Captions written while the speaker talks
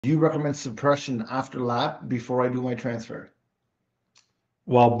Do you recommend suppression after lap before I do my transfer?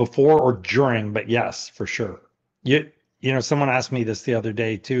 Well, before or during, but yes, for sure. Someone asked me this the other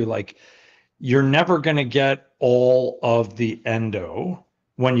day too, like you're never going to get all of the endo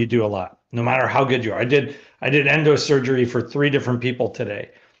when you do a lap, no matter how good you are. I did endo surgery for 3 different people today.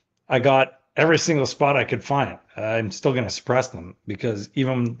 I got every single spot I could find. I'm still going to suppress them because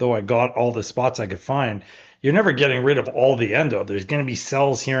even though I got all the spots I could find, you're never getting rid of all the endo. There's going to be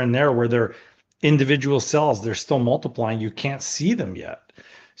cells here and there where they're individual cells. They're still multiplying. You can't see them yet.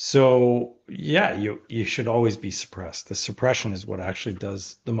 So yeah, you should always be suppressed. The suppression is what actually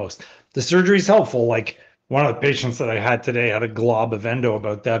does the most. The surgery is helpful. Like one of the patients that I had today had a glob of endo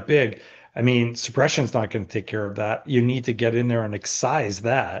about that big. I mean, suppression's not going to take care of that. You need to get in there and excise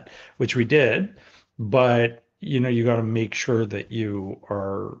that, which we did. But you got to make sure that you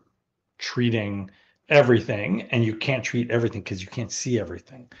are treating everything, and you can't treat everything because you can't see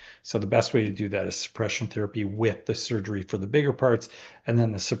everything. So the best way to do that is suppression therapy with the surgery for the bigger parts, and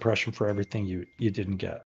then the suppression for everything you didn't get.